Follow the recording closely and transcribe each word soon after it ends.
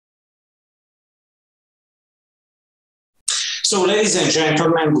So, ladies and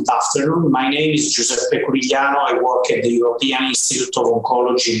gentlemen, good afternoon. My name is Giuseppe Curigliano. I work at the European Institute of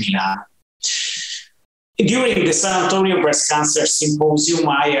Oncology in Milan. During the San Antonio Breast Cancer Symposium,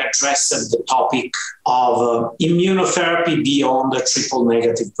 I addressed the topic of immunotherapy beyond the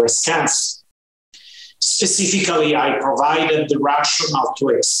triple-negative breast cancer. Specifically, I provided the rationale to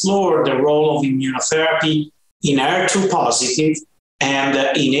explore the role of immunotherapy in HER2-positive and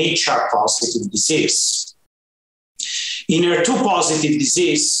in HR-positive disease. In HER2-positive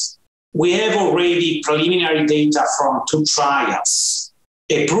disease, we have already preliminary data from two trials.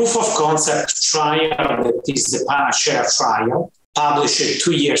 A proof of concept trial that is the PANACEA trial, published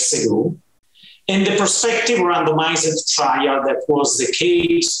 2 years ago, and the prospective randomized trial that was the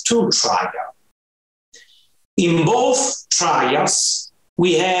KATE3 trial. In both trials,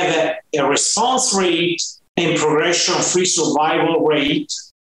 we have a response rate and progression-free survival rate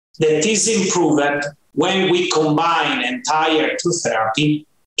that is improved when we combine entire HER2 therapy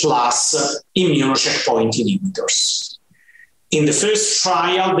plus immunocheckpoint inhibitors. In the first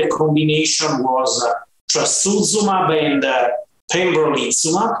trial, the combination was Trastuzumab and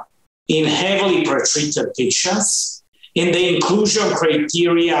Pembrolizumab in heavily pretreated patients, and the inclusion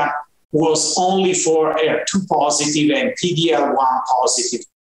criteria was only for HER2-positive and PDL1-positive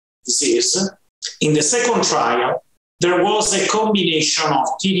disease. In the second trial, there was a combination of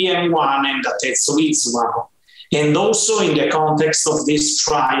PD-L1 and Atezolizumab, and also in the context of this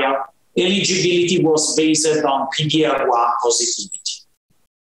trial, eligibility was based on PD-L1 positivity.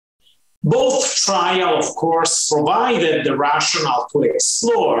 Both trials, of course, provided the rationale to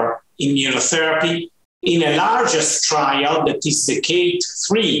explore immunotherapy in a largest trial that is the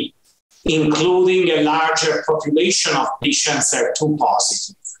KATE3, including a larger population of patients HER2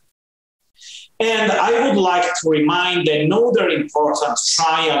 positive. And I would like to remind another important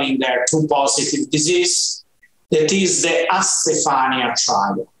trial in the HER2 positive disease, that is the Astefania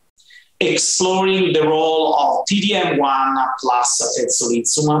trial, exploring the role of PD-L1 plus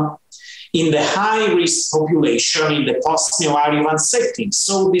Atezolizumab in the high-risk population in the post-neoadjuvant setting.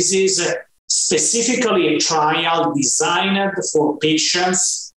 So this is specifically a trial designed for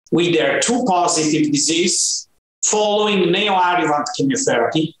patients with HER2 positive disease following neoadjuvant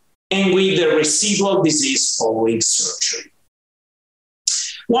chemotherapy and with the residual disease following surgery.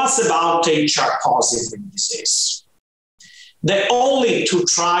 What's about HR-positive disease? The only two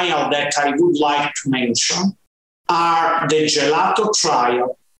trials that I would like to mention are the GELATO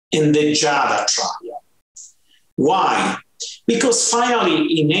trial and the JADA trial. Why? Because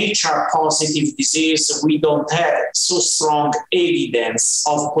finally, in HR-positive disease, we don't have so strong evidence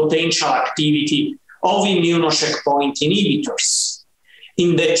of potential activity of immunocheckpoint inhibitors.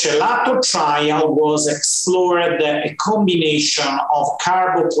 In the GELATO trial was explored a combination of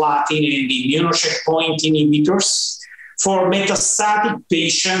Carboplatin and immunocheckpoint inhibitors for metastatic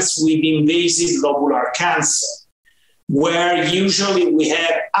patients with invasive lobular cancer, where usually we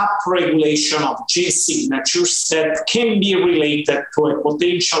have upregulation of gene signatures that can be related to a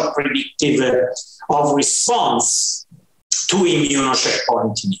potential predictive of response to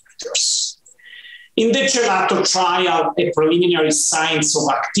immunocheckpoint inhibitors. In the GELATO trial, a preliminary signs of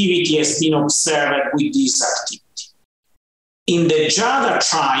activity has been observed with this activity. In the JADA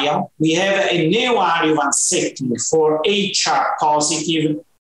trial, we have a neoadjuvant setting for HR-positive,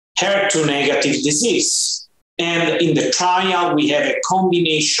 HER2-negative disease. And in the trial, we have a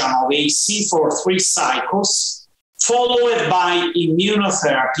combination of AC for 3 cycles, followed by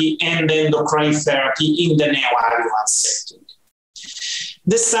immunotherapy and endocrine therapy in the neoadjuvant setting.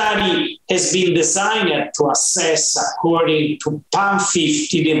 The study has been designed to assess, according to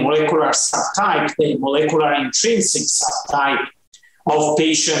PAM50, the molecular subtype, the molecular intrinsic subtype of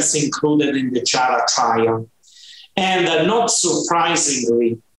patients included in the JADA trial. And not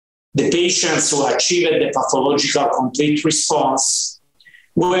surprisingly, the patients who achieved the pathological complete response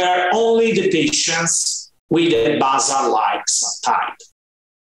were only the patients with a basal-like subtype.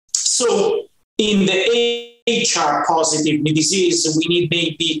 So in the HR-positive disease, we need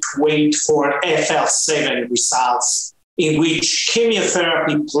maybe to wait for FL7 results, in which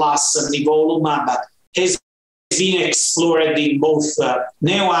chemotherapy plus nivolumab has been explored in both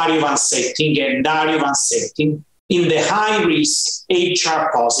neoadjuvant setting and adjuvant setting in the high-risk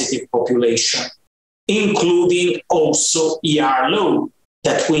HR-positive population, including also ER-low,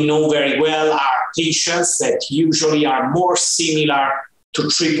 that we know very well are patients that usually are more similar to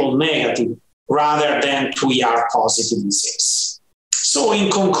triple-negative rather than to ER-positive disease. So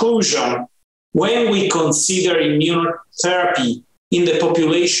in conclusion, when we consider immunotherapy in the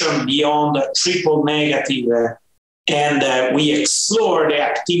population beyond triple-negative and we explore the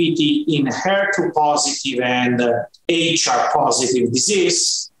activity in HER2-positive and HR-positive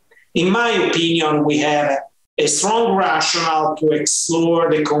disease, in my opinion, we have a strong rationale to explore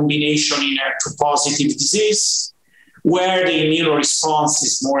the combination in HER2-positive disease, where the immune response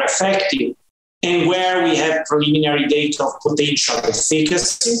is more effective and where we have preliminary data of potential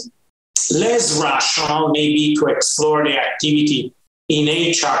efficacy. Less rational maybe to explore the activity in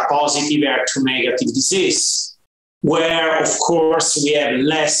HR-positive, HER2-negative disease, where, of course, we have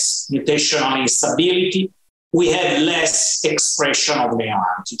less mutational instability, we have less expression of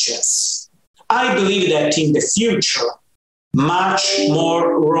neoantigens. I believe that in the future, much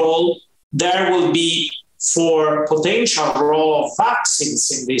more role there will be for potential role of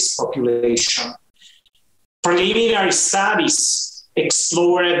vaccines in this population. Preliminary studies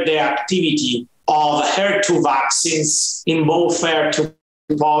explored the activity of HER2 vaccines in both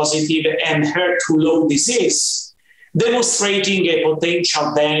HER2-positive and HER2-low disease, demonstrating a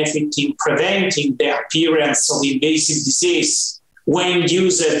potential benefit in preventing the appearance of invasive disease when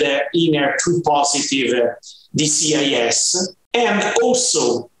used in HER2-positive DCIS, and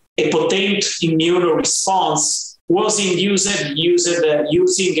also a potent immune response was induced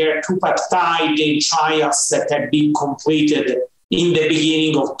using HER2 peptide in trials that had been completed in the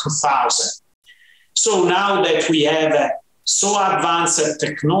beginning of 2000. So now that we have so advanced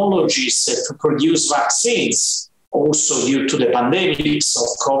technologies to produce vaccines, also due to the pandemics of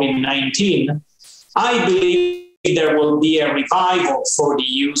COVID-19, I believe there will be a revival for the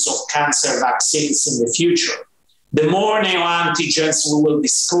use of cancer vaccines in the future. The more neoantigens we will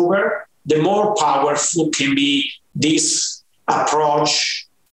discover, the more powerful can be this approach,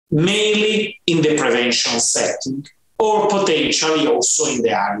 mainly in the prevention setting, or potentially also in the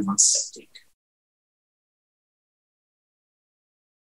adjuvant setting.